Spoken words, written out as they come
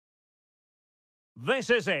This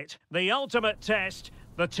is it, the ultimate test.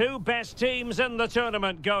 The two best teams in the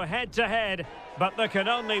tournament go head-to-head, but there can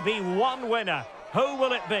only be one winner. Who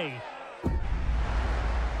will it be?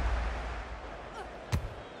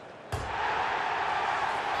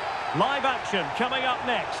 Live action coming up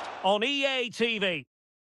next on EA TV.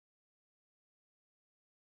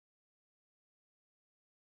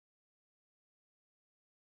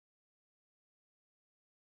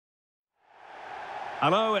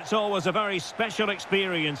 Hello, it's always a very special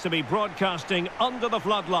experience to be broadcasting under the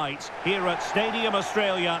floodlights here at Stadium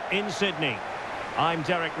Australia in Sydney. I'm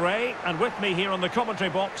Derek Ray, and with me here on the commentary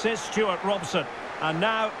box is Stuart Robson. And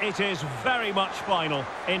now it is very much final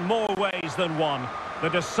in more ways than one. The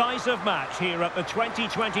decisive match here at the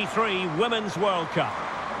 2023 Women's World Cup.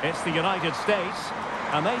 It's the United States,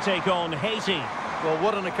 and they take on Haiti. Well,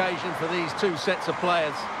 what an occasion for these two sets of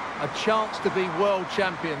players. A chance to be world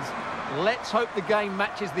champions. Let's hope the game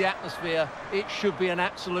matches the atmosphere. It should be an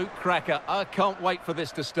absolute cracker. I can't wait for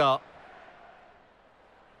this to start.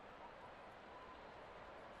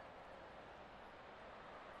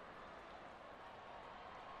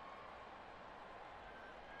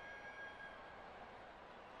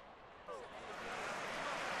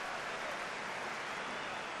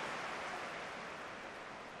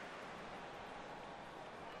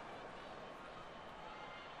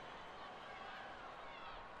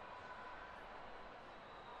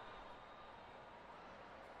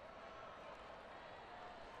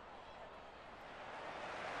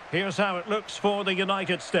 Here's how it looks for the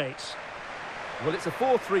United States. Well, it's a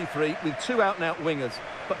 4-3-3 with two out-and-out wingers,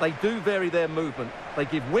 but they do vary their movement. They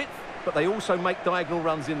give width, but they also make diagonal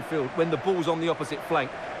runs infield when the ball's on the opposite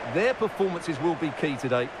flank. Their performances will be key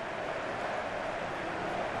today.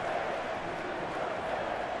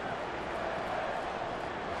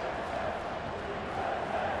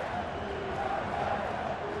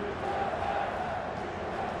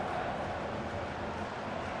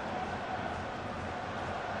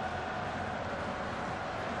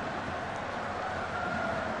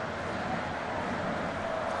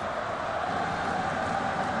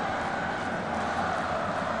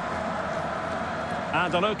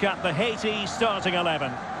 And a look at the Haiti starting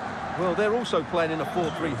 11. Well, they're also playing in a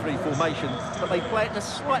 4-3-3 formation, but they play it in a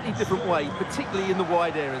slightly different way, particularly in the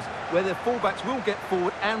wide areas, where their fullbacks will get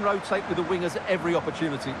forward and rotate with the wingers at every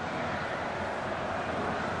opportunity.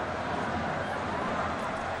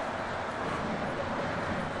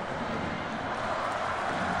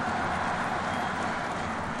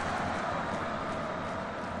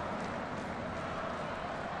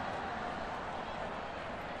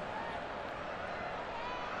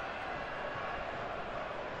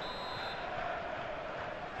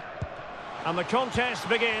 And the contest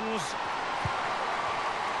begins.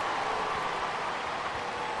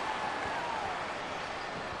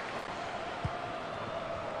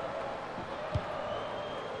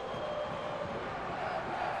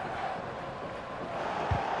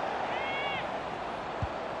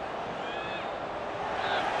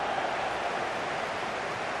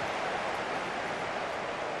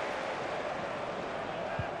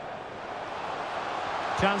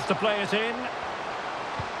 Chance to play it in.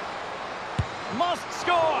 Must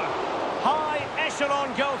score! High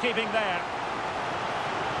echelon goalkeeping there.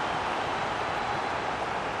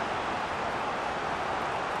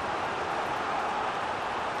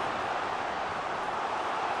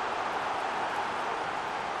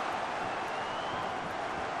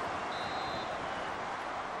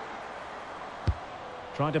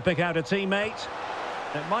 Trying to pick out a teammate.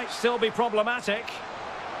 It might still be problematic.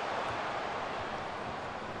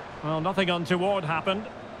 Well, nothing untoward happened.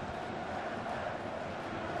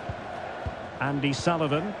 Andy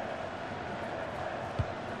Sullivan.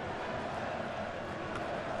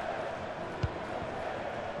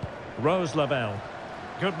 Rose Lavelle.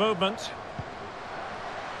 Good movement.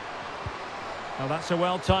 Well, that's a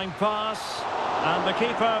well-timed pass. And the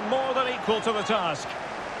keeper more than equal to the task.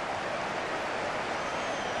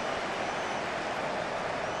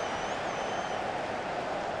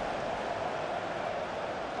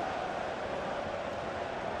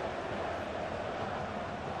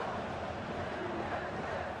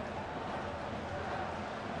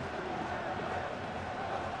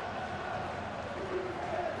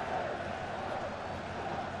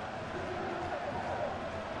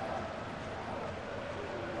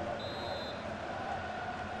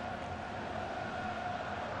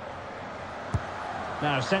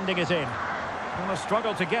 Now sending it in. Well, a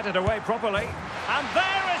struggle to get it away properly. And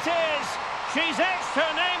there it is! She's etched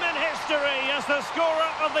her name in history as the scorer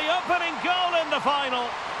of the opening goal in the final.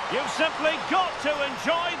 You've simply got to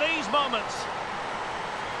enjoy these moments.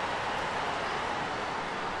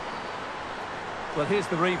 Well, here's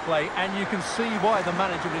the replay, and you can see why the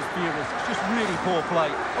manager is furious. It's just really poor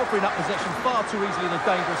play, offering up possession far too easily in a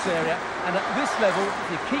dangerous area. And at this level,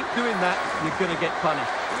 if you keep doing that, you're going to get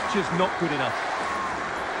punished. It's just not good enough.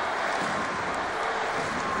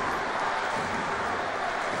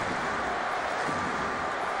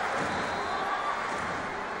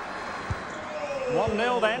 One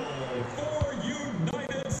 0 then. For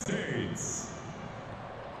United States.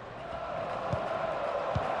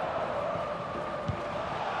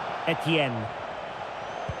 Etienne.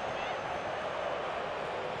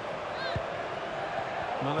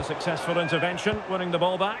 Another successful intervention, winning the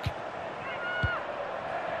ball back.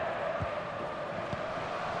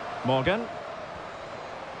 Morgan.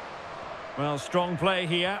 Well, strong play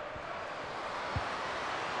here.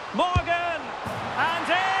 Morgan! And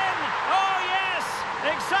in! Oh, yes!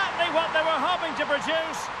 Exactly what they were hoping to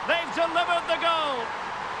produce. They've delivered the goal.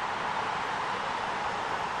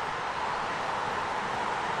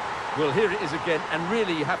 Well, here it is again, and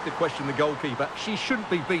really you have to question the goalkeeper. She shouldn't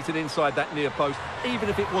be beaten inside that near post, even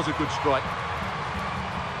if it was a good strike.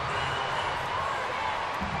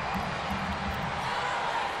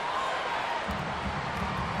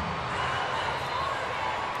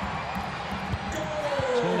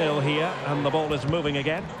 Here, and the ball is moving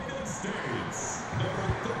again.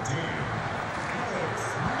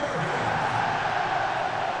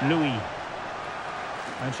 Louis.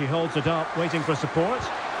 And she holds it up, waiting for support.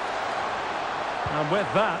 And with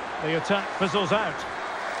that, the attack fizzles out.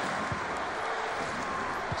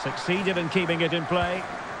 Succeeded in keeping it in play.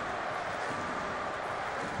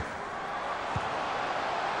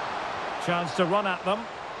 Chance to run at them.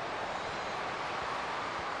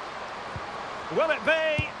 Will it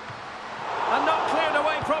be? And not cleared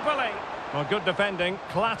away properly. Well, good defending,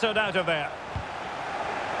 clattered out of there.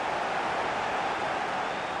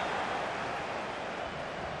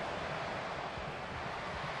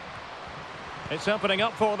 It's opening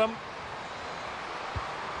up for them.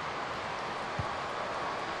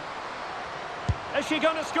 Is she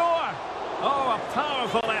going to score? Oh, a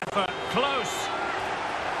powerful effort. Close.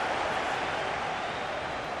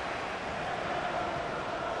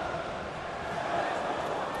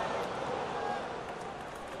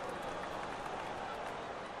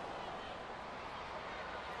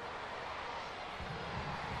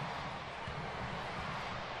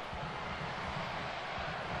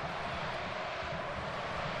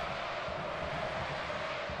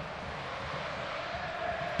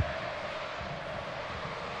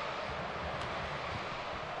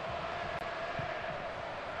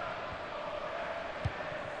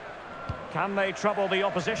 Can they trouble the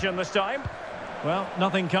opposition this time? Well,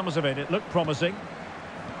 nothing comes of it. It looked promising.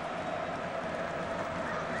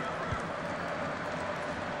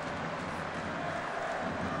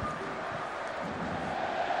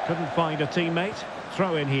 Couldn't find a teammate.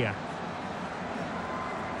 Throw in here.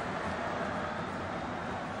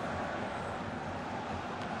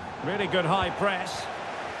 Really good high press.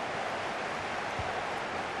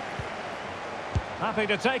 Happy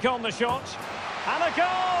to take on the shot. And a goal!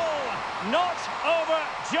 Not over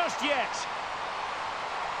just yet.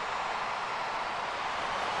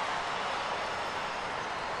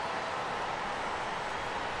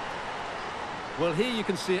 Well, here you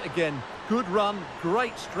can see it again. Good run,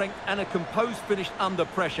 great strength, and a composed finish under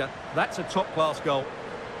pressure. That's a top-class goal.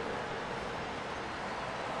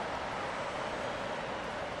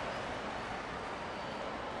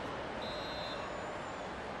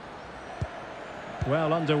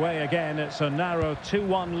 Well, underway again. It's a narrow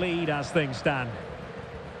 2-1 lead as things stand.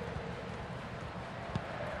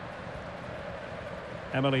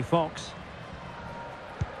 Emily Fox.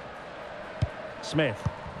 Smith.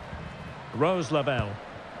 Rose Lavelle.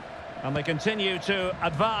 And they continue to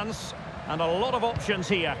advance. And a lot of options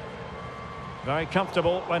here. Very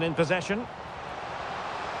comfortable when in possession.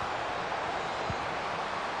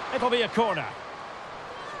 It'll be a corner.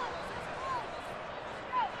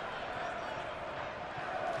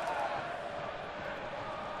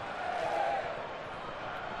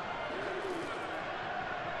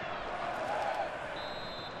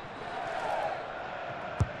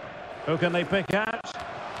 Who can they pick out?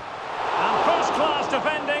 And first-class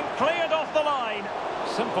defending, cleared off the line.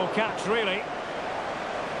 Simple catch, really.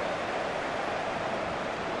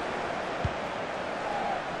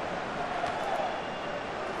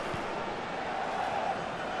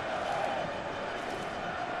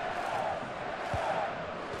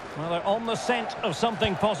 Well, they're on the scent of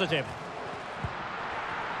something positive.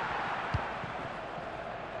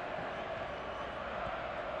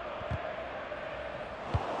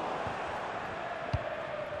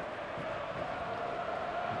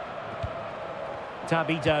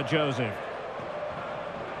 Tabitha Joseph.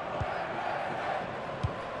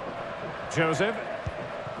 Joseph.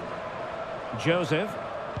 Joseph.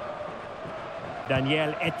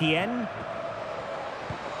 Daniel Etienne.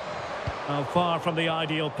 Oh, far from the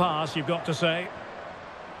ideal pass, you've got to say.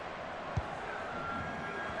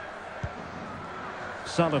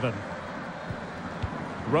 Sullivan.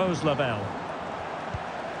 Rose Lavelle.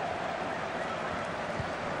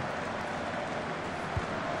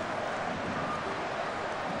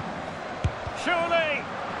 Surely!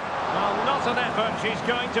 Well, not an effort she's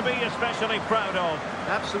going to be especially proud of.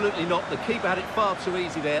 Absolutely not. The keeper had it far too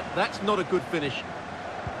easy there. That's not a good finish.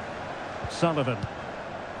 Sullivan.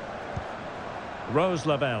 Rose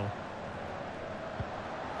Lavelle.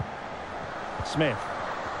 Smith.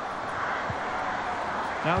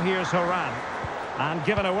 Now here's Horan. And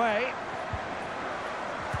given away.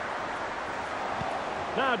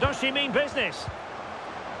 Now, does she mean business?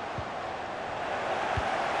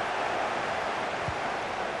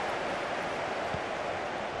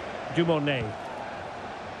 Dumornay.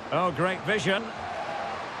 Oh, great vision.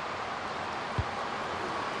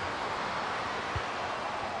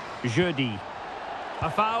 Jeudi. A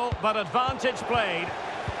foul, but advantage played.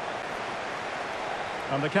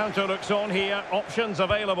 And the counter looks on here. Options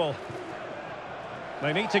available.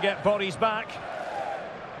 They need to get bodies back.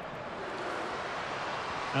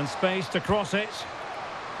 And space to cross it.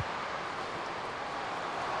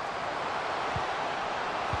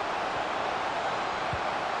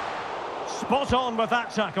 Spot on with that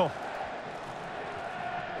tackle.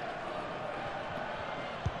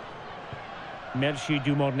 Merci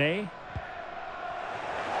Dumornay.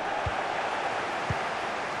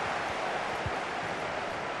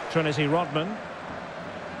 Trinity Rodman.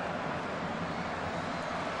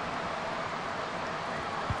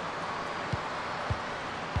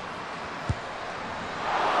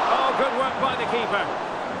 Oh, good work by the keeper.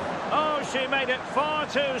 Oh, she made it far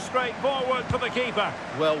too straightforward for the keeper.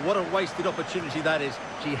 Well, what a wasted opportunity that is.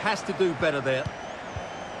 She has to do better there.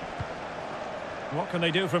 What can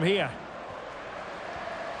they do from here?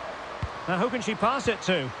 Now, who can she pass it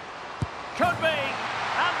to? Could be.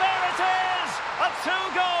 And there it is! A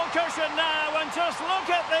two-goal cushion now, and just look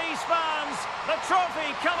at these fans. The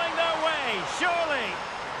trophy coming their way, surely.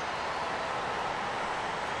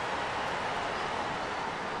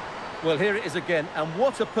 Well, here it is again, and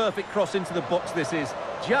what a perfect cross into the box this is.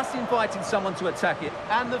 Just inviting someone to attack it,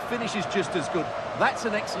 and the finish is just as good. That's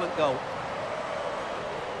an excellent goal.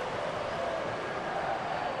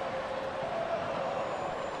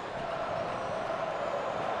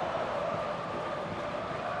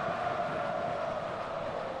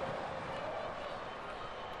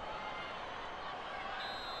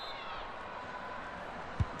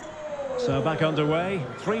 So back underway,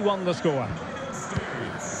 3-1 the score.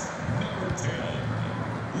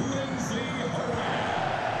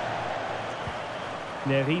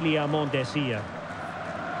 Nerilia Mondesia.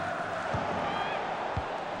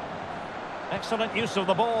 Excellent use of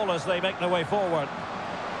the ball as they make their way forward.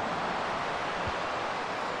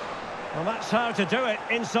 Well, that's how to do it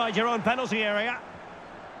inside your own penalty area.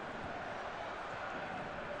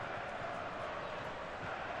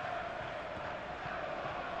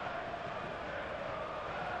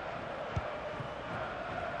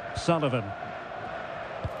 Sullivan.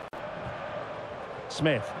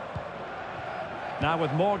 Smith. Now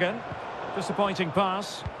with Morgan. Disappointing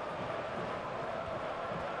pass.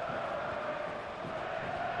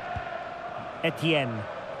 Etienne.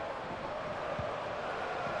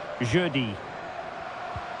 Jeudi.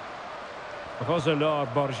 Roselor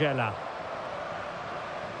Borgella.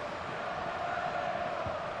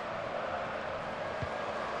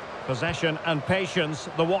 Possession and patience,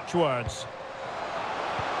 the watchwords.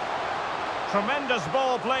 Tremendous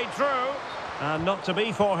ball played through. And not to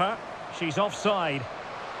be for her. She's offside.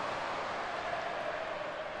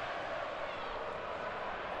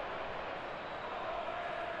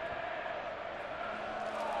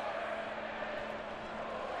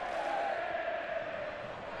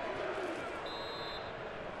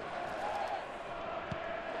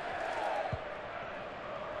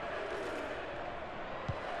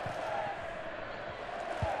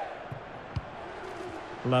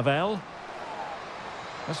 Lavelle.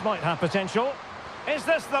 This might have potential. Is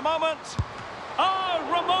this the moment? Oh,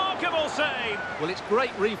 remarkable save! Well, it's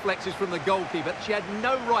great reflexes from the goalkeeper. She had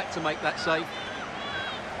no right to make that save.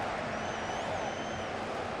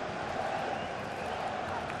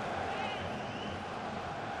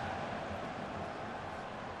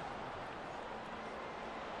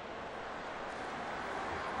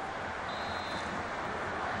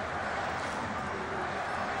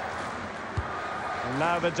 And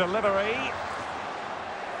now the delivery.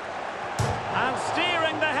 And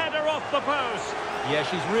steering the header off the post. Yeah,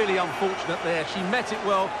 she's really unfortunate there. She met it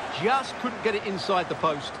well, just couldn't get it inside the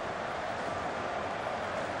post.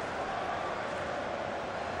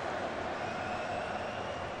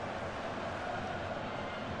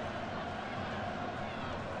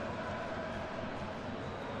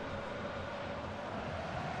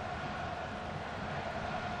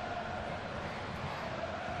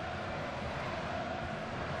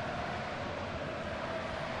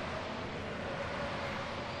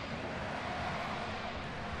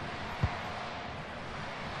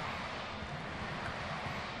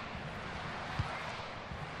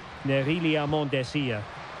 Nerilia Mondesia.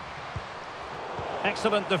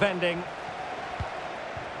 Excellent defending.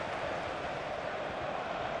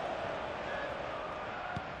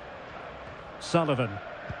 Sullivan.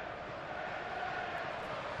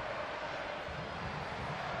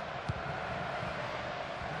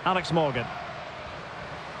 Alex Morgan.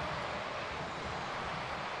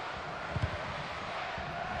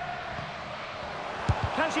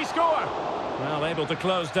 Can she score? Well, able to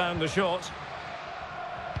close down the shot.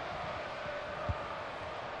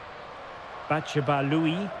 Batchaba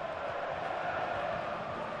Louis.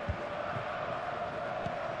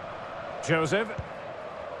 Joseph.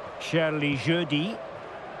 Shirley Jeudi.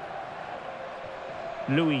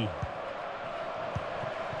 Louis.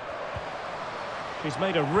 She's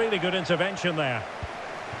made a really good intervention there.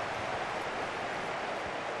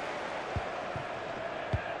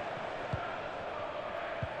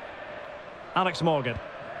 Alex Morgan.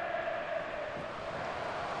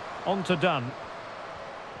 On to Dunn.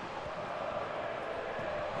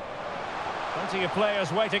 Plenty of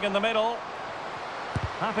players waiting in the middle.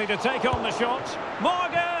 Happy to take on the shot.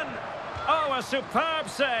 Morgan! Oh, a superb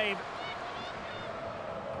save.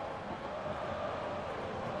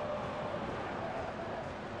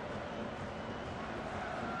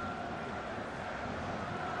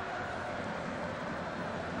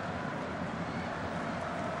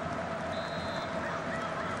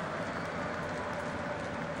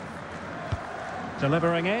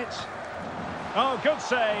 Delivering it. Oh, good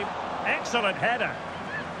save. Excellent header.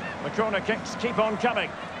 The corner kicks keep on coming.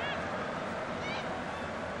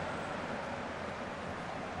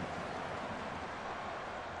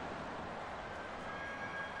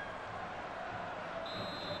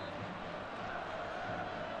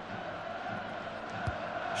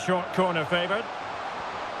 Short corner favoured.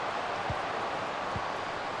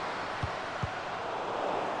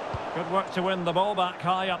 Good work to win the ball back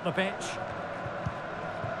high up the pitch.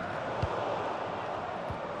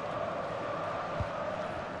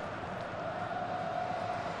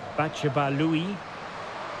 Batchaba Louis.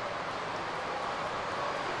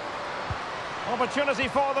 Opportunity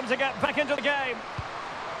for them to get back into the game.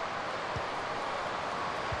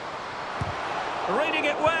 Reading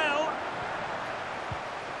it well.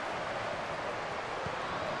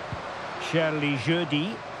 Shirley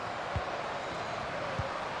Jeudi.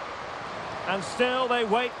 And still they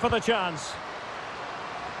wait for the chance.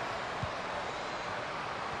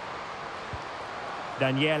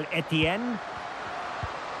 Danielle Etienne.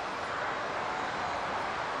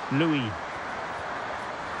 Louis.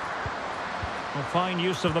 A fine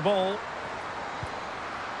use of the ball.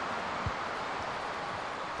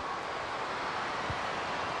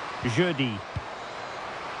 Jeudi.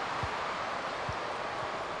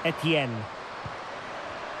 Etienne.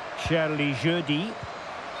 Shirley Jeudi.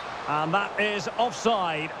 And that is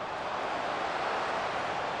offside.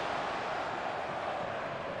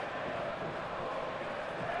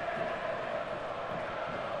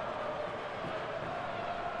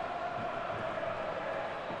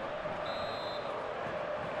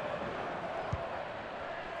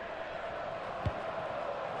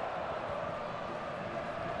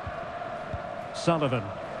 Sullivan.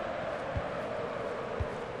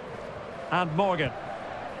 And Morgan.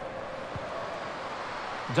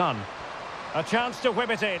 Dunn. A chance to whip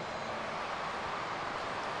it in.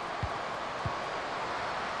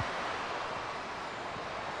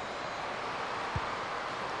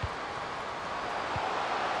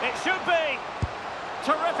 It should be.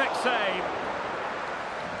 Terrific save.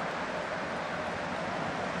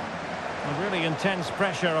 A really intense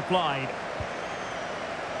pressure applied.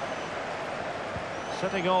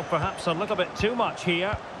 Setting off perhaps a little bit too much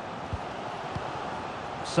here.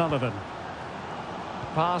 Sullivan.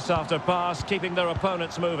 Pass after pass, keeping their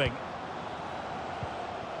opponents moving.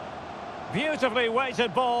 Beautifully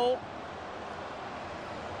weighted ball.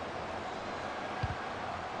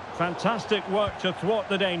 Fantastic work to thwart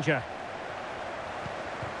the danger.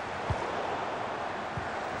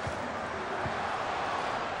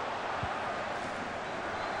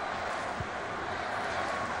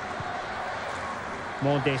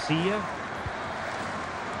 Mondesir.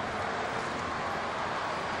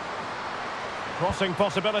 Crossing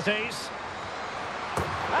possibilities.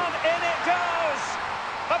 And in it goes!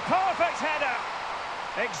 The perfect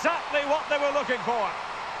header! Exactly what they were looking for.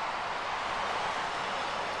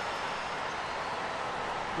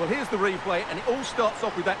 Well, here's the replay, and it all starts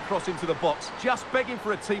off with that cross into the box, just begging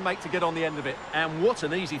for a teammate to get on the end of it. And what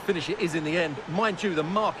an easy finish it is in the end. Mind you, the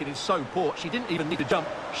marking is so poor, she didn't even need to jump.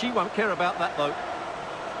 She won't care about that, though.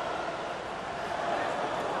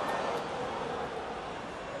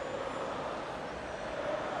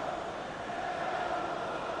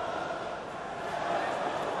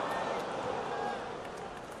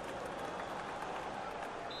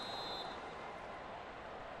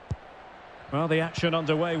 Well, the action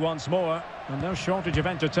underway once more, and no shortage of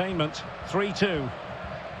entertainment. 3-2.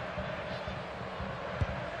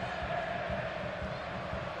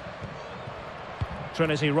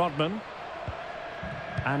 Trinity Rodman.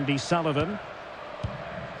 Andy Sullivan.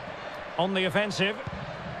 On the offensive.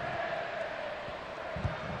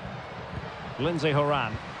 Lindsay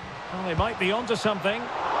Horan. Well, they might be onto something.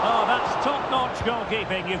 Oh, that's top-notch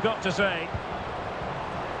goalkeeping, you've got to say.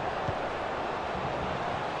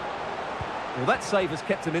 Well, that save has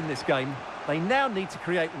kept them in this game. They now need to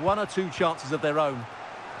create one or two chances of their own.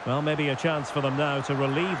 Well, maybe a chance for them now to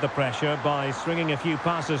relieve the pressure by stringing a few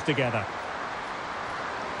passes together.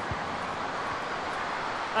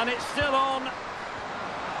 And it's still on.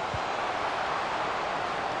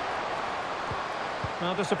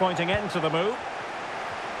 Well, disappointing end to the move.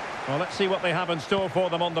 Well, let's see what they have in store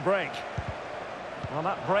for them on the break. Well,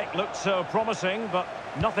 that break looked so promising, but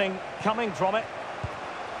nothing coming from it.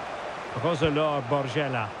 Roselor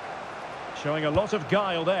Borgella showing a lot of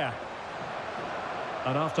guile there.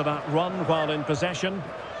 And after that run while in possession,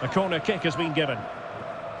 a corner kick has been given.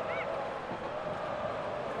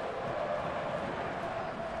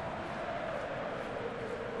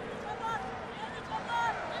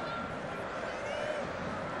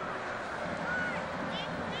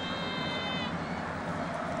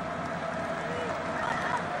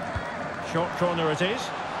 Short corner it is.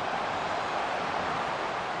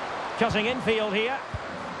 Cutting infield here.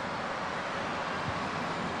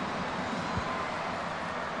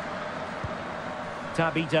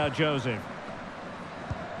 Tabitha Joseph.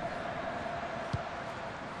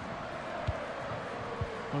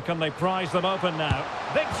 Well, can they prize them open now?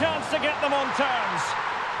 Big chance to get them on terms.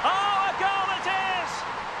 Oh, a goal it is!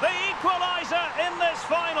 The equaliser in this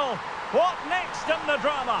final. What next in the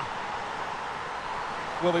drama?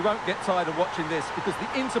 Well, we won't get tired of watching this because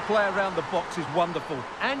the interplay around the box is wonderful.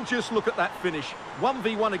 And just look at that finish.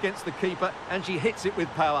 1v1 against the keeper, and she hits it with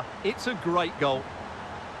power. It's a great goal.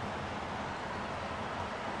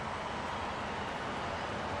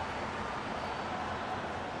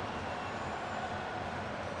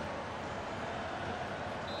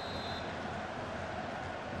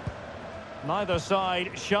 Neither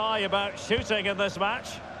side shy about shooting in this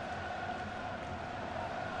match.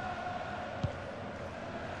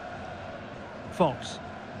 Fox.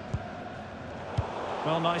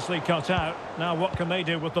 Well, nicely cut out. Now what can they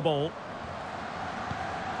do with the ball?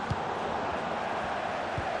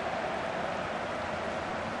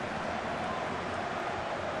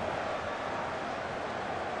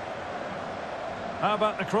 How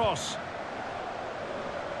about the cross?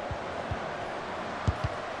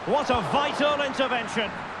 What a vital intervention.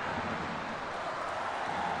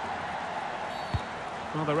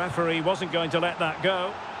 Well, the referee wasn't going to let that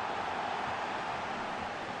go.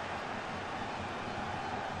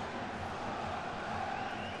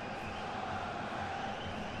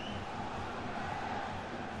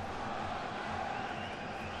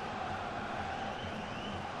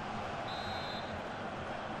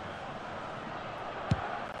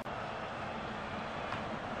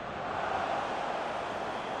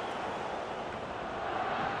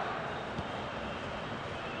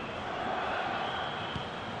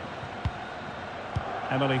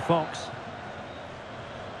 Emily Fox.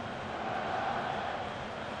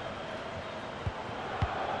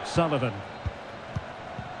 Sullivan.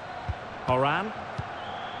 Horan.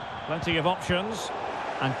 Plenty of options.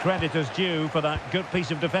 And credit is due for that good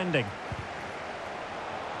piece of defending.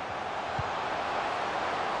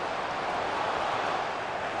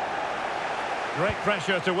 Great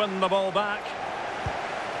pressure to win the ball back.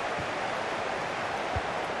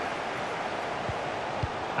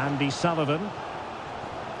 Andy Sullivan.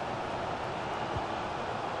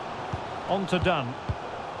 On to Dunn.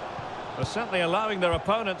 They're certainly allowing their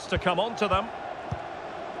opponents to come onto them.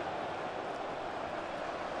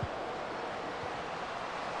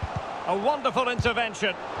 A wonderful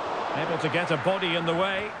intervention. Able to get a body in the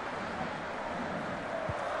way.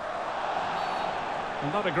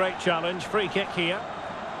 Not a great challenge, free kick here.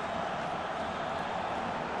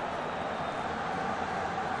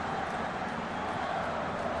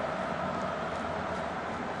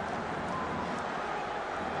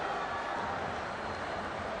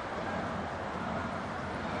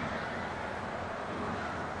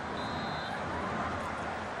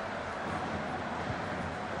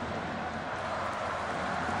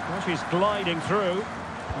 Well, she's gliding through.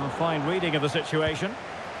 A fine reading of the situation.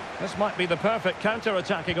 This might be the perfect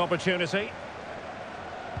counter-attacking opportunity.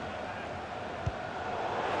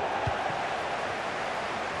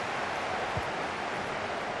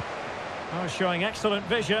 Oh, showing excellent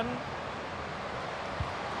vision.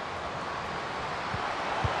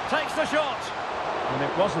 Takes the shot. And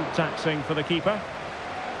it wasn't taxing for the keeper.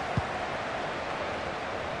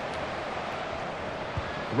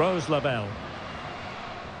 Rose Labelle.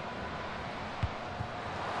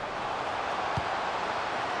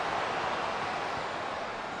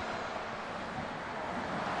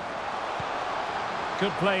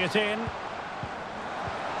 Could play it in.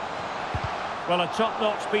 Well, a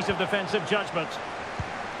top-notch piece of defensive judgment.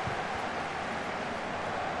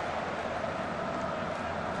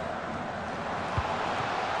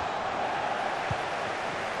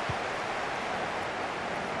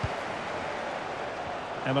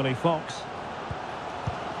 Emily Fox.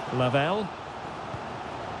 Lavelle.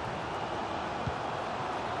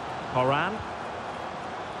 Horan.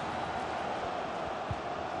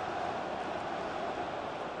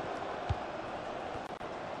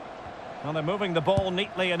 Well, they're moving the ball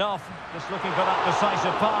neatly enough. Just looking for that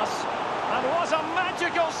decisive pass. And what a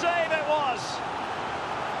magical save it was!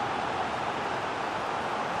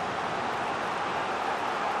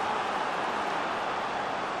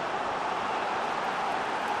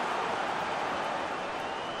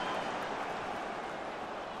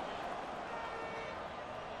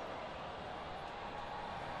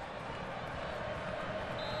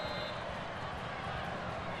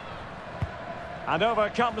 And over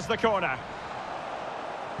comes the corner.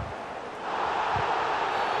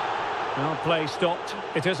 Well, play stopped.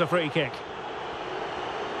 It is a free kick.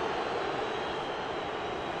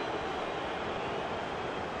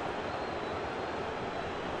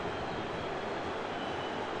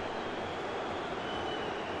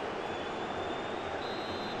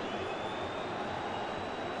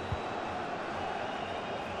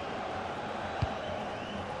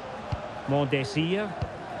 Mondesir.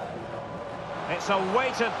 It's a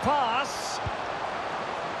weighted pass.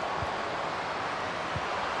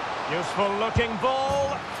 Useful looking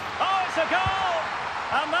ball. Oh, it's a goal!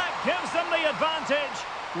 And that gives them the advantage.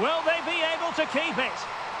 Will they be able to keep it?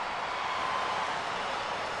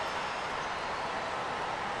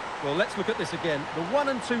 Well, let's look at this again. The 1-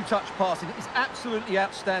 and 2-touch passing is absolutely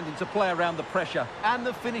outstanding to play around the pressure. And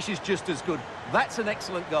the finish is just as good. That's an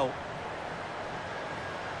excellent goal.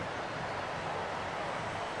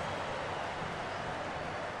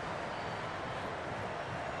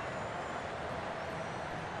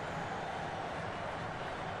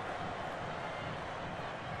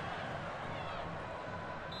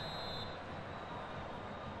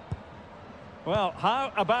 Well,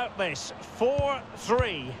 how about this?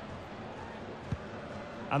 4-3.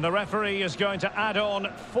 And the referee is going to add on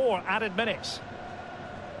 4 added minutes.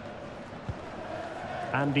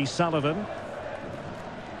 Andy Sullivan.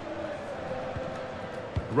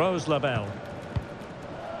 Rose Labelle.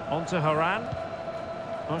 On to Horan.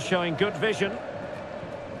 Oh, showing good vision.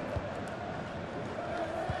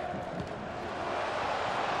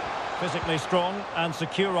 Physically strong and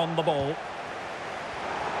secure on the ball.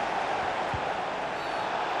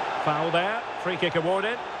 Foul there, free kick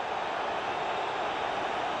awarded.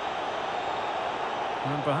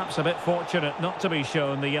 And perhaps a bit fortunate not to be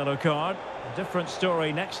shown the yellow card. A different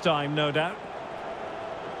story next time, no doubt.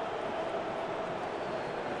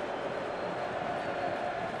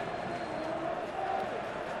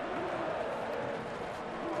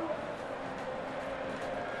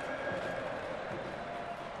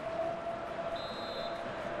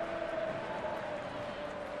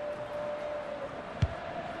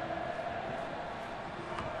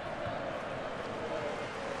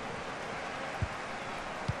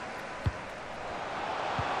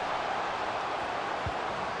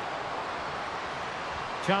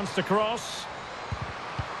 Chance to cross.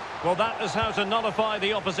 Well, that is how to nullify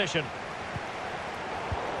the opposition.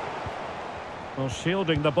 Well,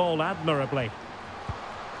 shielding the ball admirably.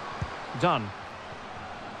 Done.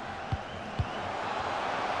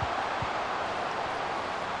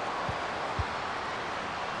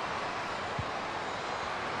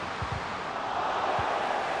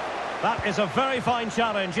 That is a very fine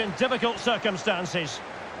challenge in difficult circumstances.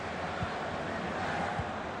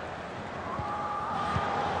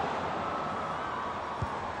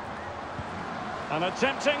 And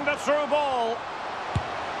attempting the through ball.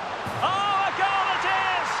 Oh, a goal it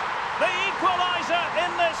is! The equaliser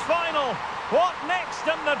in this final. What next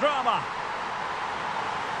in the drama?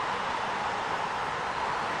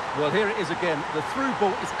 Well, here it is again. The through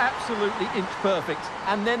ball is absolutely inch perfect,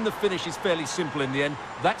 and then the finish is fairly simple in the end.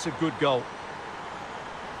 That's a good goal.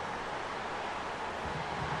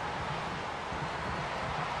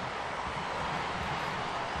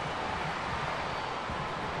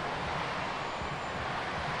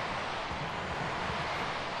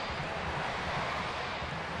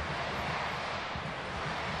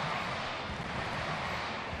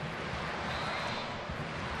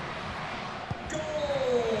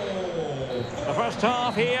 The first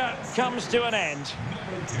half here comes to an end.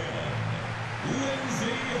 Number 10,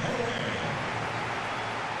 Lindsay Horan.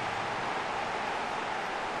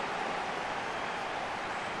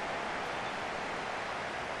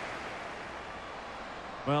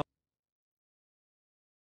 Well,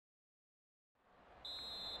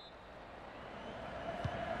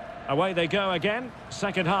 away they go again.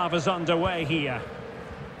 Second half is underway here.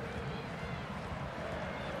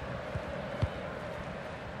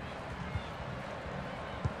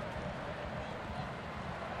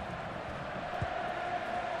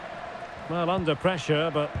 Well, under pressure,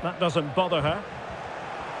 but that doesn't bother her.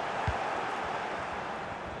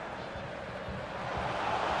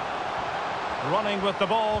 Running with the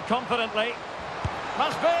ball confidently.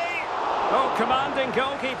 Must be! Oh, commanding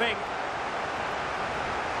goalkeeping.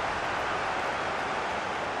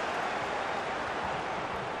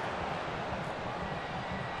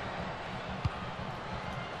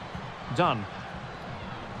 Done.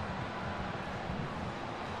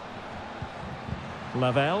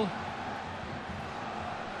 Lavelle.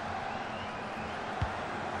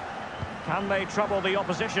 Can they trouble the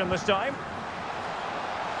opposition this time?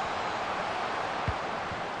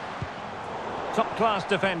 Top-class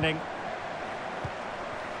defending.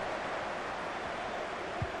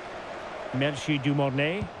 Merci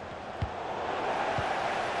Dumornay.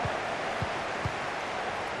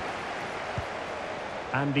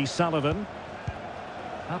 Andy Sullivan.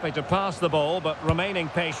 Happy to pass the ball, but remaining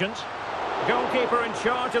patient. Goalkeeper in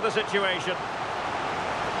charge of the situation.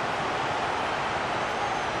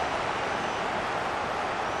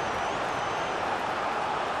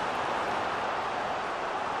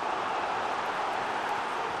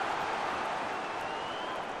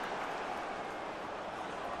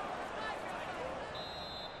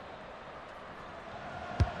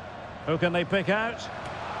 Who can they pick out?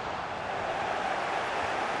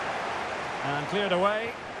 And cleared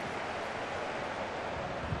away.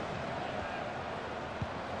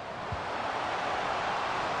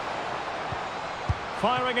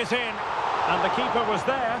 Firing it in. And the keeper was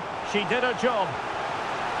there. She did her job.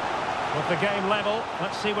 With the game level,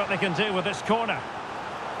 let's see what they can do with this corner.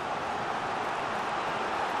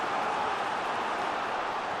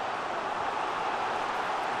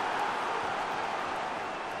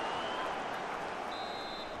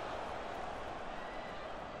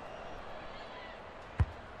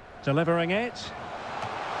 Delivering it.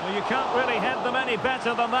 Well, you can't really head them any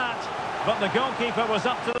better than that. But the goalkeeper was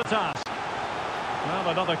up to the task. Well,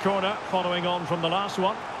 another corner following on from the last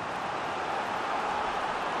one.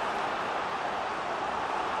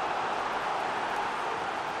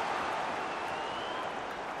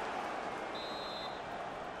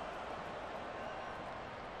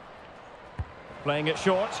 Playing it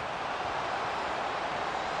short.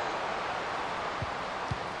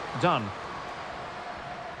 Done.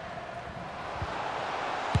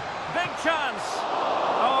 Big chance.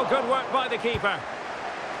 Oh, good work by the keeper.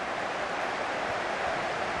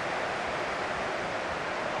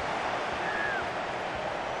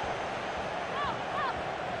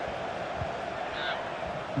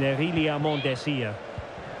 Nerilia Mondesia.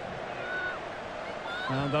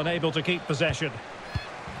 And unable to keep possession.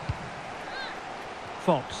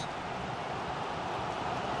 Fox.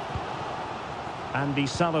 Andy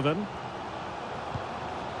Sullivan.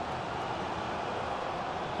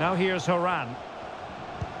 Now here's Horan.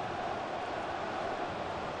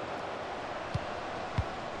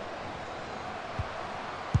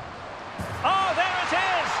 Oh, there it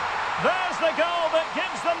is! There's the goal that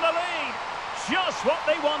gives them the lead. Just what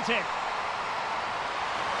they wanted.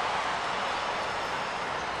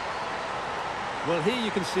 Well, here you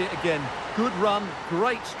can see it again. Good run,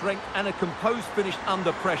 great strength, and a composed finish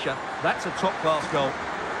under pressure. That's a top-class goal.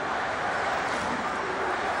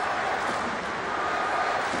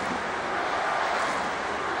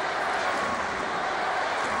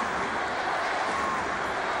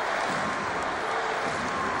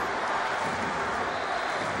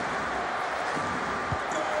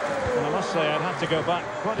 Well, I must say I'd have to go back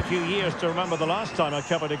quite a few years to remember the last time I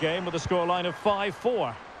covered a game with a scoreline of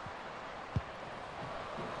 5-4.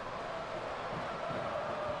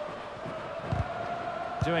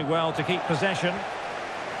 Doing well to keep possession.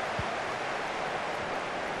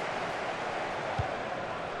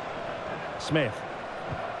 Smith.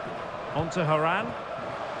 On to Haran.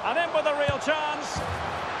 And in with a real chance.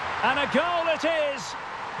 And a goal it is.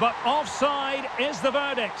 But offside is the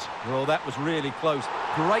verdict. Well, that was really close.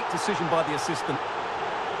 Great decision by the assistant.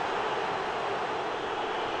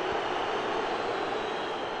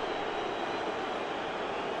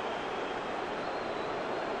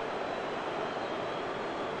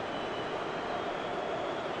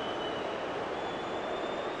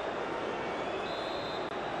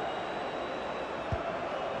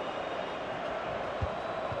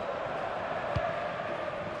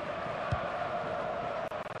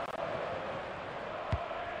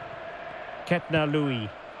 Ketna Louis.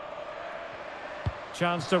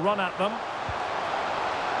 Chance to run at them.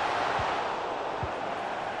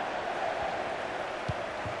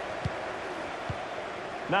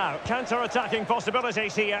 Now, counter-attacking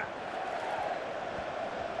possibilities here.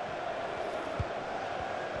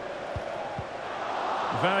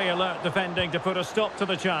 Very alert defending to put a stop to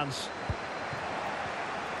the chance.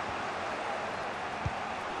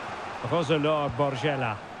 Roselor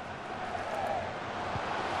Borgella.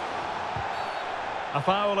 A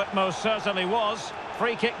foul it most certainly was.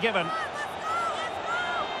 Free kick given.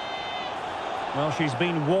 Well, she's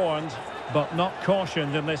been warned, but not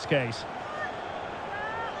cautioned in this case.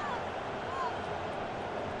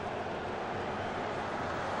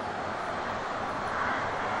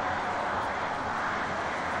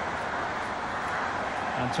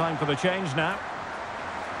 And time for the change now.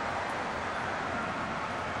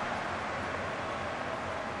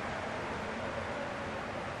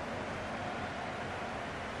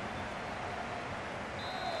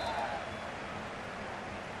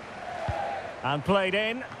 And played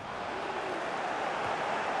in.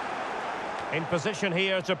 In position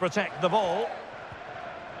here to protect the ball.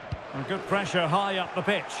 And good pressure high up the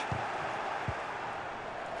pitch.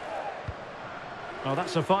 Oh,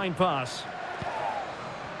 that's a fine pass.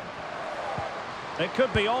 It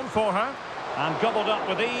could be on for her. And gobbled up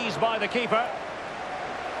with ease by the keeper.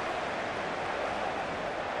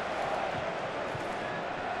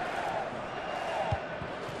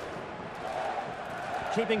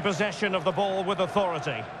 Keeping possession of the ball with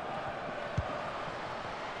authority.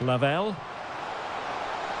 Lavelle.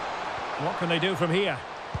 What can they do from here?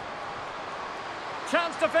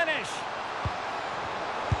 Chance to finish.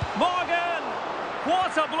 Morgan!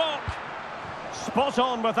 What a block! Spot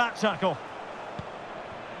on with that tackle.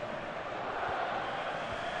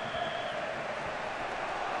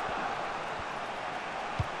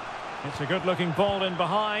 It's a good-looking ball in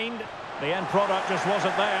behind. The end product just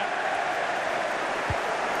wasn't there.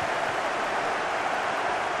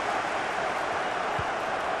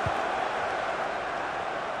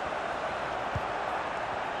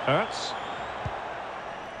 Ertz.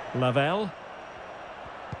 Lavelle.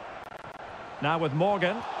 Now with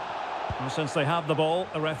Morgan. And since they have the ball,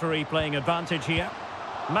 the referee playing advantage here.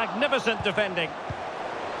 Magnificent defending.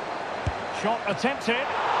 Shot attempted.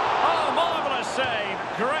 Oh, marvellous save.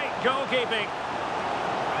 Great goalkeeping.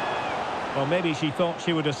 Well, maybe she thought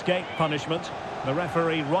she would escape punishment. The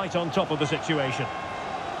referee right on top of the situation.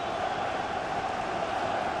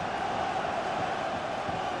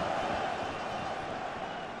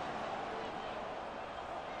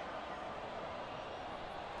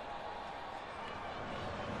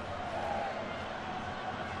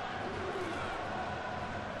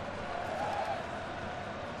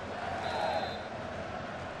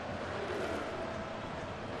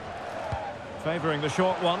 Favouring the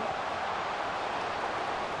short one.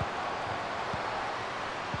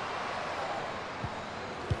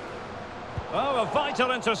 Oh, a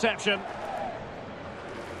vital interception.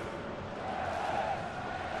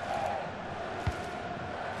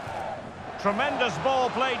 Tremendous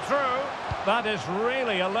ball played through. That is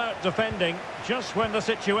really alert defending, just when the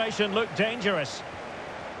situation looked dangerous.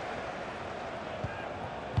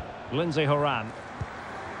 Lindsay Horan.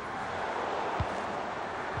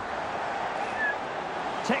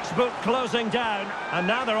 Textbook closing down, and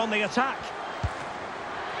now they're on the attack.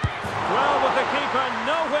 Well, with the keeper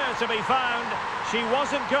nowhere to be found, she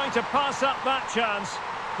wasn't going to pass up that chance,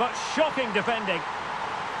 but shocking defending.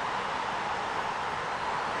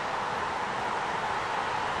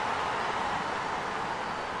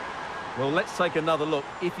 Well, let's take another look.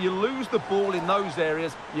 If you lose the ball in those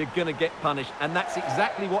areas, you're going to get punished, and that's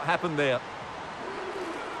exactly what happened there.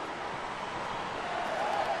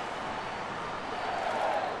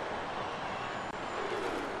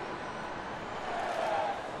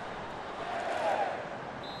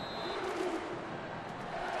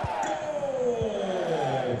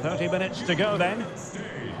 20 minutes to go then.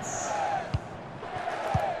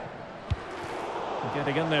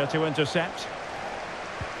 Getting in there to intercept.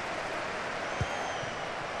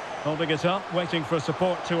 Holding it up, waiting for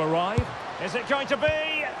support to arrive. Is it going to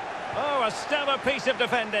be? Oh, a stellar piece of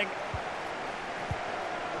defending.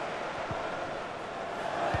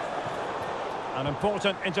 An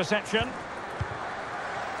important interception.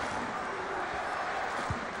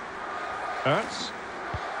 Ertz.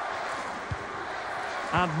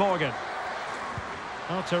 And Morgan.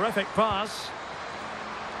 Oh, terrific pass.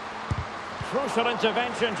 Crucial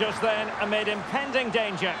intervention just then amid impending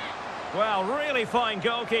danger. Well, really fine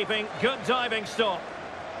goalkeeping, good diving stop.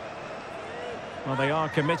 Well, they are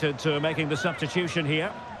committed to making the substitution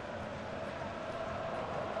here.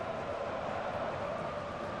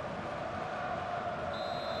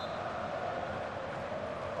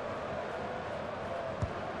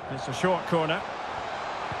 It's a short corner.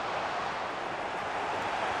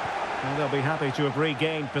 And they'll be happy to have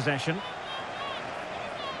regained possession.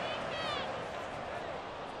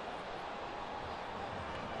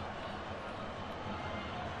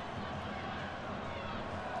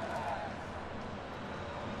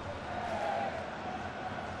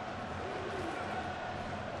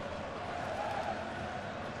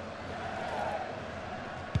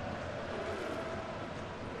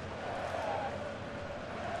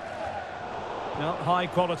 Well, high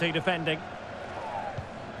quality defending.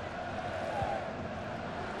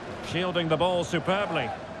 Shielding the ball superbly.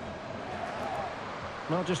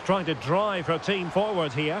 Well, just trying to drive her team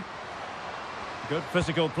forward here. Good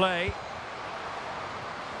physical play.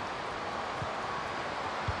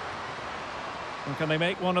 And can they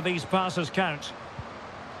make one of these passes count?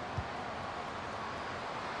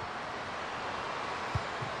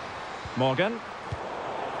 Morgan.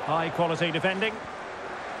 High quality defending.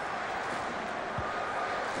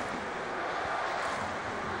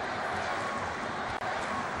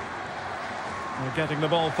 They're getting the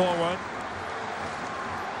ball forward.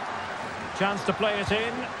 Chance to play it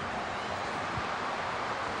in.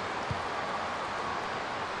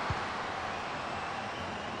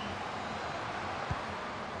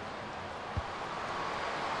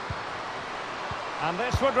 And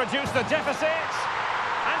this would reduce the deficit.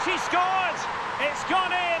 And she scored! It's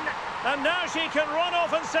gone in! And now she can run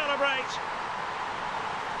off and celebrate.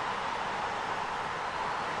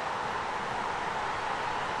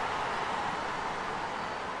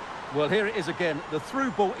 Well, here it is again. The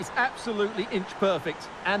through ball is absolutely inch perfect,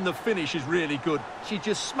 and the finish is really good. She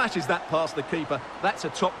just smashes that past the keeper. That's a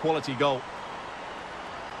top quality goal.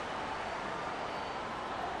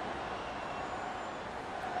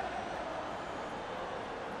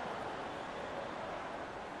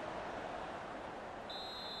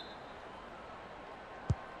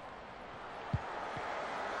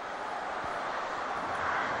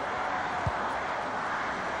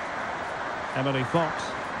 Emily Fox.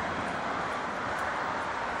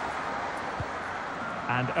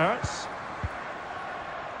 And Ertz.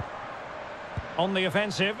 On the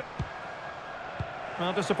offensive.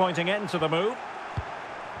 Well, disappointing end to the move.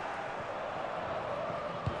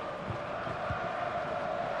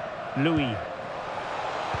 Louis.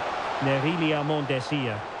 Nerilia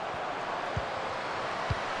Mondesia.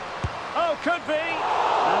 Oh, could be!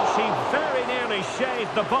 And she very nearly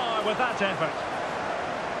shaved the bar with that effort.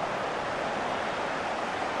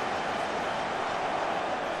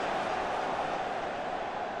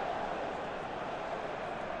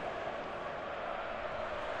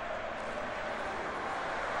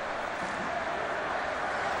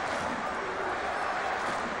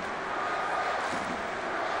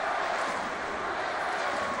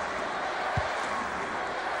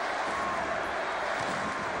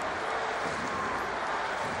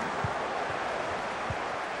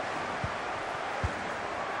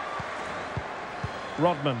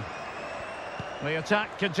 Rodman. The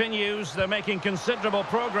attack continues. They're making considerable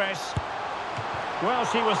progress. Well,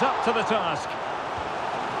 she was up to the task.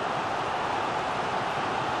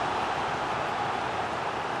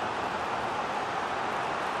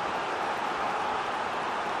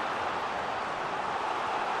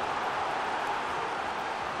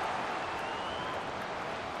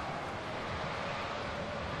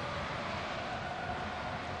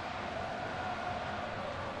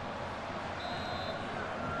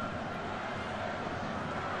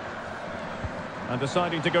 And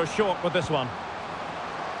deciding to go short with this one.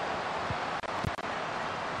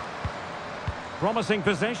 Promising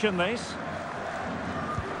possession, this.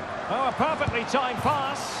 Oh, a perfectly timed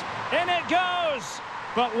pass. In it goes!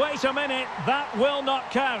 But wait a minute, that will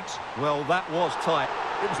not count. Well, that was tight.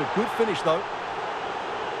 It was a good finish, though.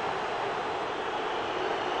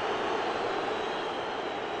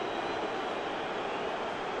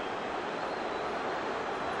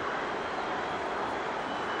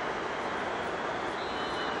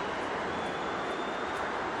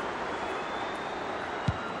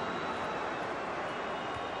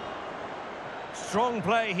 Strong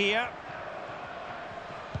play here.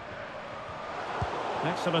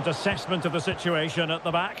 Excellent assessment of the situation at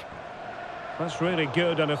the back. That's really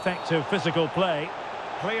good and effective physical play.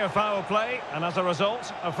 Clear foul play, and as a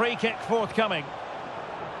result, a free kick forthcoming.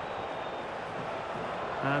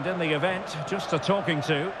 And in the event, just a talking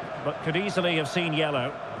to, but could easily have seen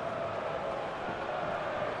yellow.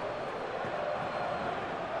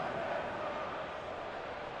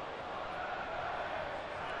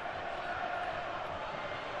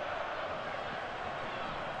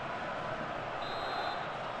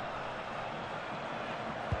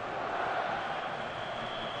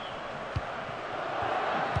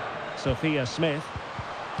 Sophia Smith.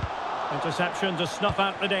 Interception to snuff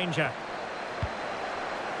out the danger.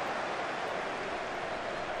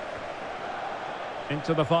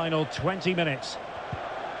 Into the final 20 minutes.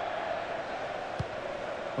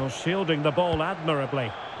 Well, shielding the ball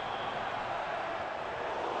admirably.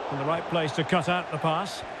 In the right place to cut out the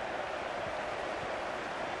pass.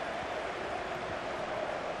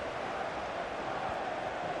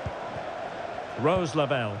 Rose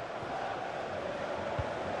Lavelle.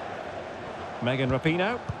 Megan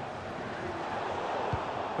Rapinoe.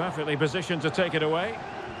 Perfectly positioned to take it away.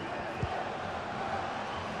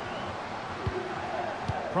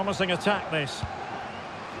 Promising attack, this.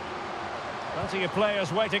 Plenty of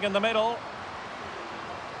players waiting in the middle.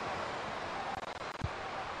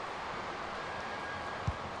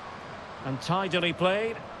 And tidily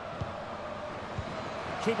played.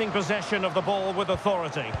 Keeping possession of the ball with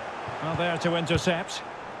authority. Well, there to intercept.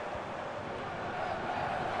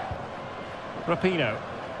 Rapinoe.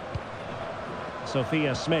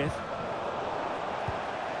 Sophia Smith.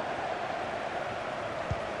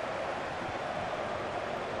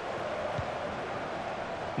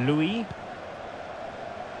 Louis.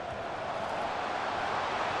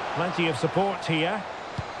 Plenty of support here.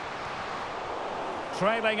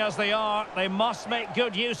 Trailing as they are, they must make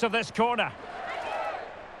good use of this corner.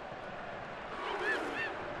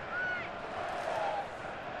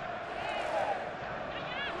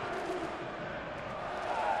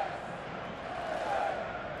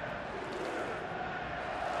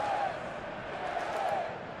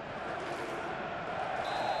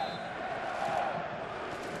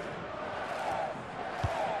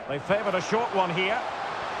 They favoured a short one here.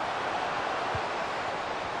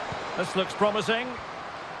 This looks promising.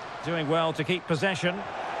 Doing well to keep possession.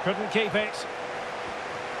 Couldn't keep it.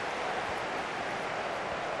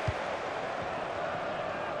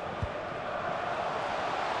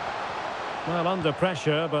 Well, under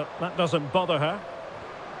pressure, but that doesn't bother her.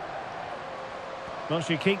 Well,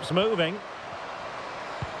 she keeps moving.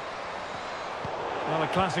 Well, a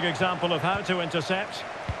classic example of how to intercept.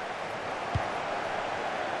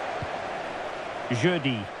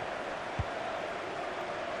 Jeudi.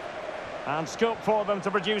 And scope for them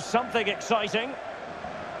to produce something exciting.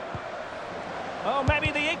 Oh, maybe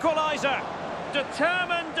the equaliser.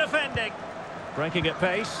 Determined defending. Breaking at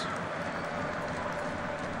pace.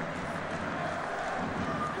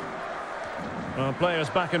 Well, players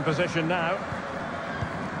back in position now.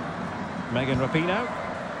 Megan Rapinoe.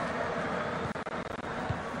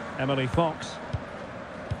 Emily Fox.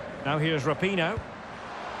 Now here's Rapinoe.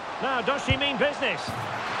 Now, does she mean business?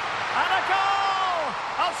 And a goal!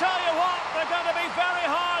 I'll tell you what, they're going to be very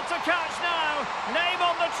hard to catch now. Name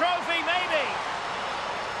on the trophy, maybe.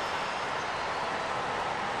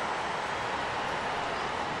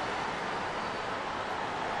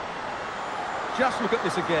 Just look at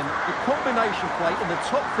this again. The combination play in the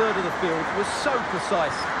top third of the field was so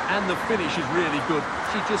precise, and the finish is really good.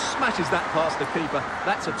 She just smashes that past the keeper.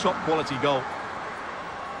 That's a top quality goal.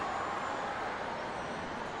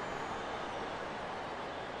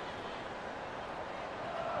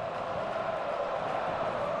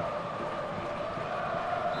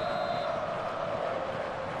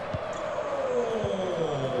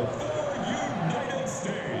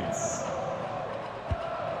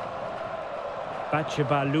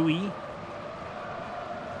 Batsheba Louis.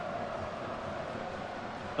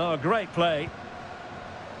 Oh, great play.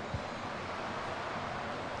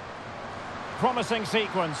 Promising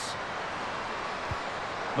sequence.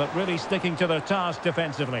 But really sticking to their task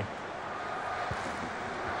defensively.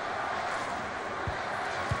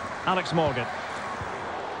 Alex Morgan.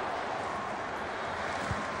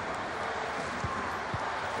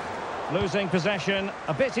 Losing possession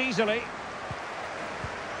a bit easily.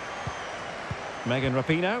 Megan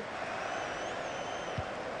Rapinoe.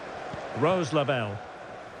 Rose Lavelle.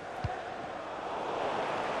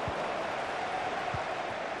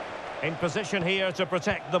 In position here to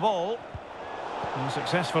protect the ball. And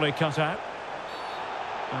successfully cut out.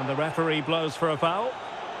 And the referee blows for a foul.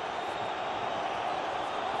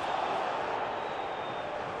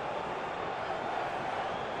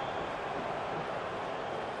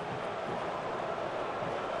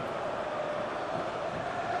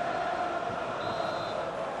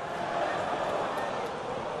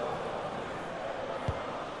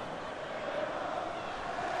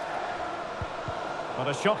 What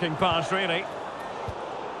a shocking pass, really.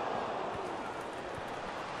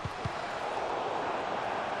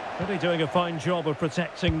 Really doing a fine job of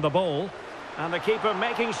protecting the ball. And the keeper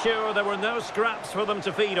making sure there were no scraps for them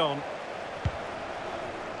to feed on.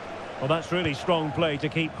 Well, that's really strong play to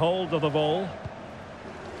keep hold of the ball.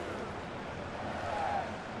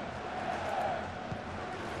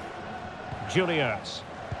 Julius.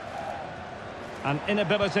 An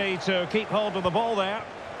inability to keep hold of the ball there.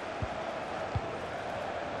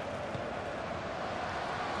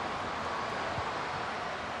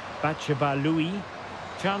 Bachaba Louis.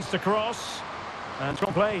 Chance to cross. And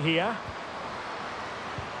strong play here.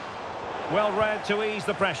 Well read to ease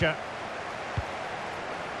the pressure.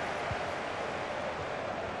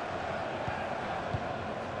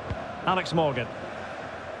 Alex Morgan.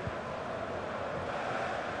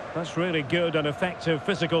 That's really good and effective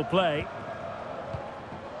physical play.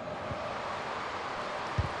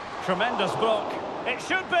 Tremendous block. It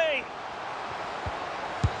should be.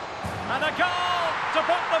 And a goal to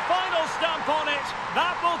put the final stamp on it.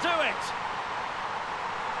 That will do it.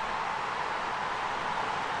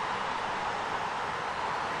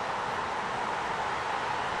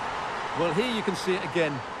 Well, here you can see it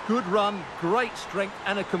again. Good run, great strength,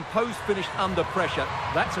 and a composed finish under pressure.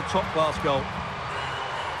 That's a top-class goal.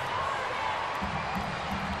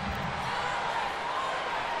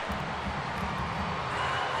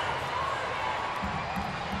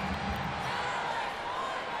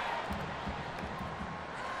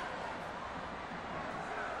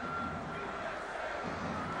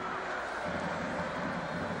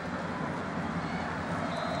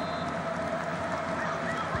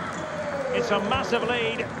 It's a massive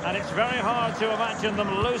lead, and it's very hard to imagine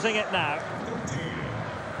them losing it now.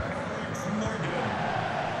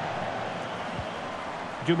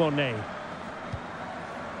 Dumornay.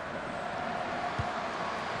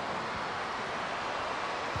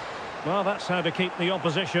 Well, that's how to keep the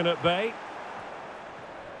opposition at bay.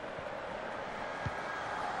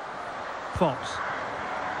 Fox.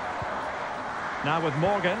 Now with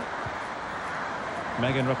Morgan.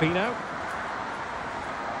 Megan Rapinoe.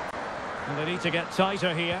 And they need to get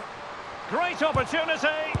tighter here. Great opportunity!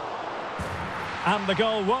 And the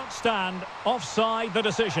goal won't stand. Offside the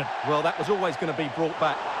decision. Well, that was always going to be brought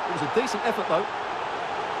back. It was a decent effort, though.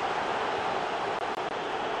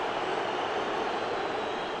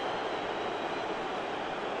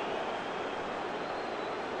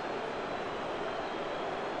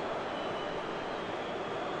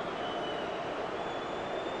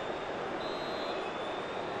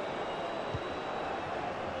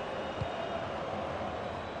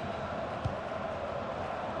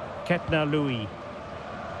 Ketna Louis.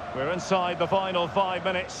 We're inside the final 5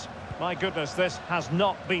 minutes. My goodness, this has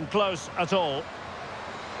not been close at all.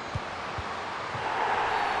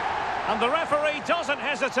 And the referee doesn't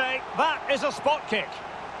hesitate. That is a spot kick.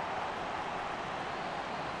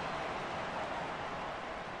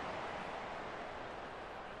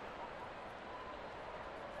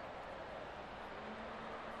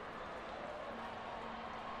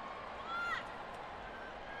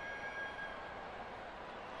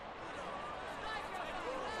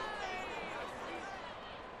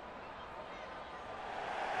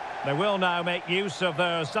 They will now make use of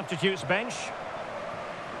their substitutes bench.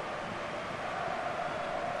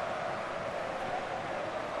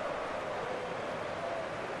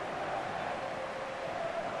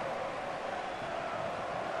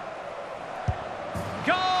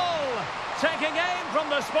 Goal! Taking aim from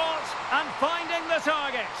the spot and finding the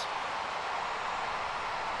target.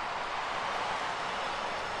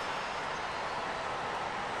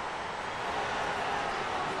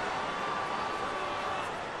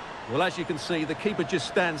 Well, as you can see, the keeper just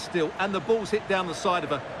stands still and the ball's hit down the side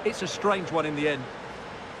of her. It's a strange one in the end.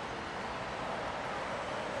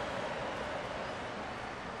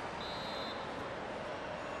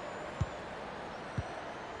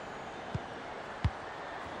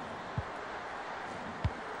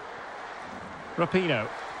 Rapinoe.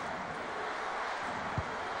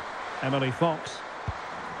 Emily Fox.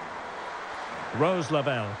 Rose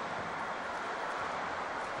Lavelle.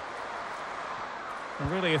 A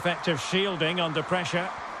really effective shielding under pressure.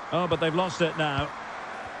 Oh, but they've lost it now.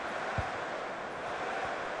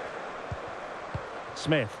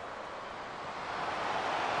 Smith.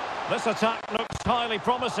 This attack looks highly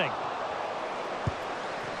promising.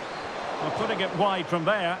 Well, putting it wide from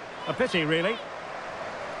there. A pity, really.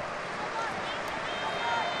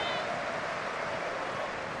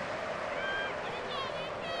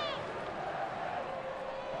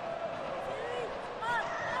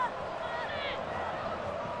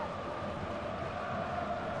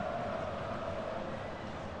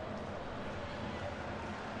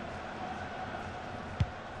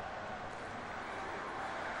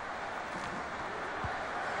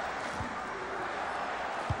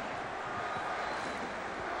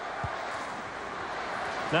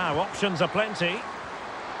 Now, options are plenty.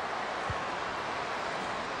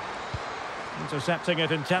 Intercepting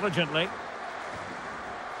it intelligently.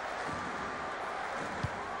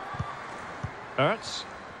 Ertz.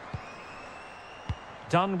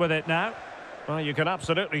 Done with it now. Well, you can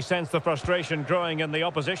absolutely sense the frustration growing in the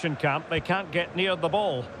opposition camp. They can't get near the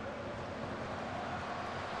ball.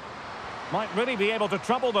 Might really be able to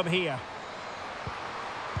trouble them here.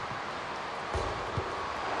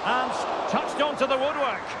 And touched onto the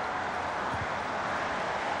woodwork.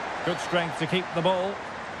 Good strength to keep the ball.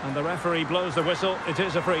 And the referee blows the whistle. It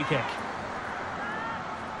is a free kick.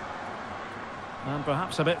 And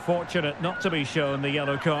perhaps a bit fortunate not to be shown the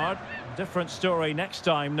yellow card. Different story next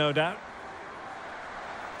time, no doubt.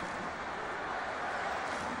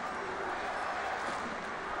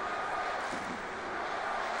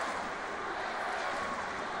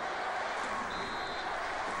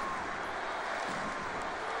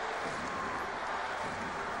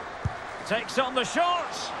 Takes on the shot.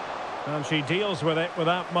 And she deals with it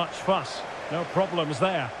without much fuss. No problems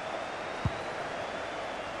there.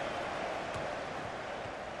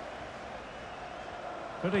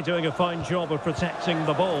 Really doing a fine job of protecting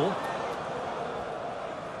the ball.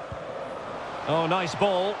 Oh, nice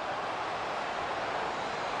ball.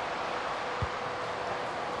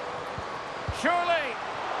 Surely,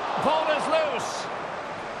 ball is loose.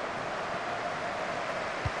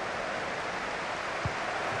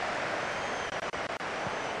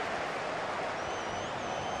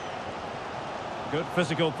 Good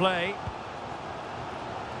physical play.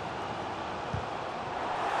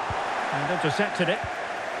 And intercepted it.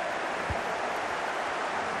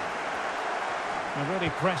 And really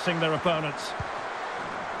pressing their opponents.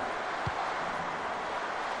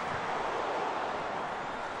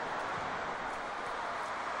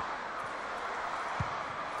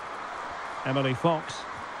 Emily Fox.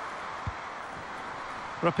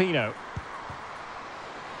 Rapinoe.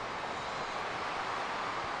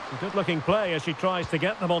 A good-looking play as she tries to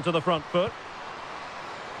get them onto the front foot.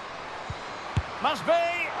 Must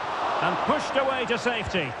be! And pushed away to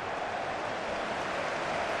safety.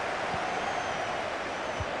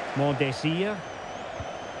 Mondesir.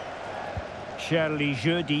 Shirley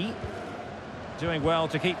Jeudi. Doing well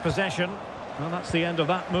to keep possession. Well, that's the end of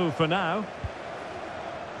that move for now.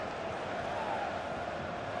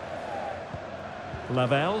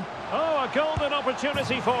 Lavelle. Oh, a golden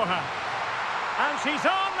opportunity for her. And she's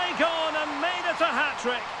only gone and made it a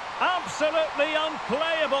hat-trick. Absolutely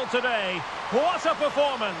unplayable today. What a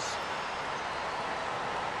performance.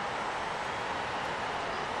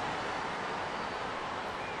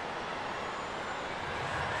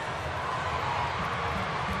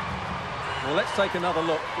 Well, let's take another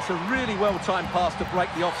look. It's a really well-timed pass to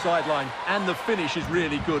break the offside line, and the finish is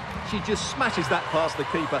really good. She just smashes that past the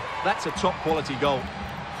keeper. That's a top-quality goal.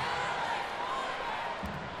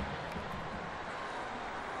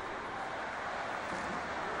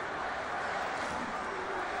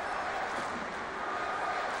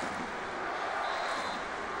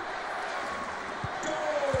 Goal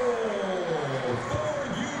for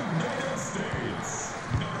United States.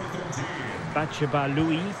 Number 13. Batsheba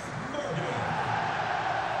Louis.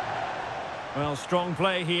 Well, strong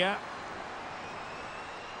play here.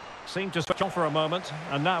 Seemed to switch off for a moment,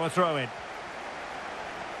 and now a throw-in.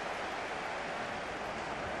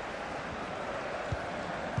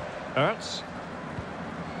 Ertz.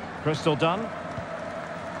 Crystal Dunn.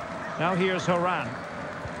 Now here's Horan.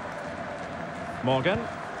 Morgan.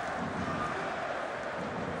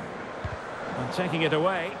 And taking it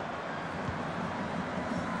away.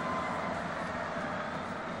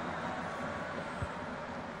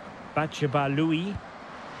 Batsheba Louis.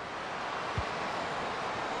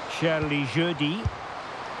 Shirley Jeudi.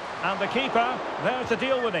 And the keeper there to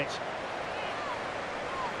deal with it.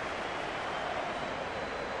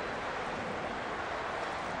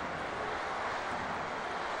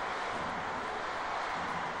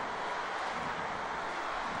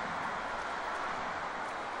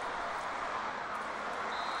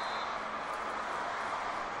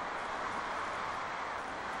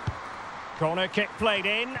 Corner kick played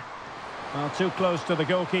in. Well, too close to the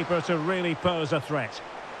goalkeeper to really pose a threat.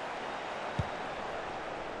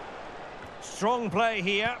 Strong play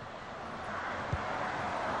here.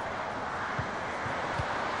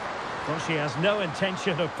 Well, she has no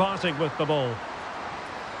intention of parting with the ball.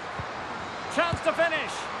 Chance to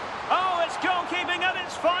finish. Oh, it's goalkeeping at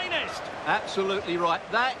its finest. Absolutely right.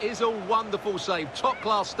 That is a wonderful save.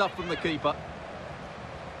 Top-class stuff from the keeper.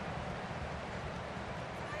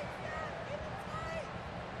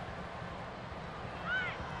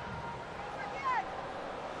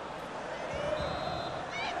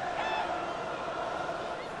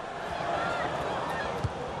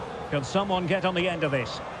 Can someone get on the end of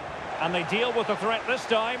this? And they deal with the threat this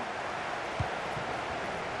time.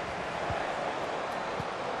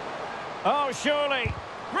 Oh, surely.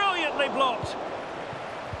 Brilliantly blocked.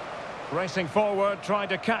 Racing forward, trying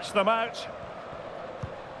to catch them out.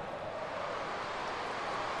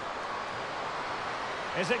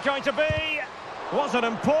 Is it going to be? Was an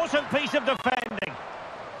important piece of defending.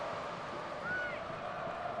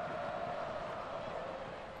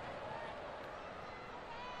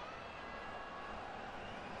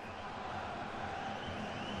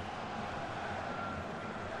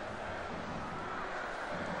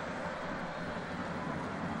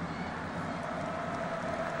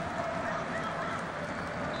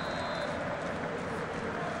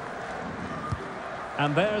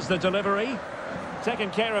 And there's the delivery. Taking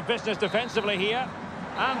care of business defensively here.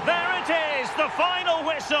 And there it is, the final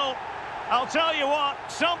whistle. I'll tell you what,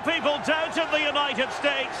 some people doubted the United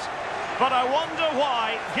States. But I wonder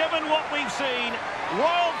why, given what we've seen,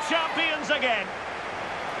 world champions again.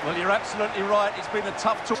 Well, you're absolutely right. It's been a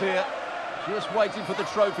tough tour here. Just waiting for the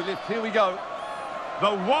trophy lift. Here we go.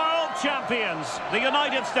 The world champions, the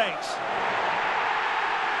United States.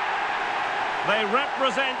 They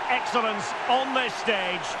represent excellence on this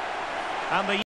stage. And the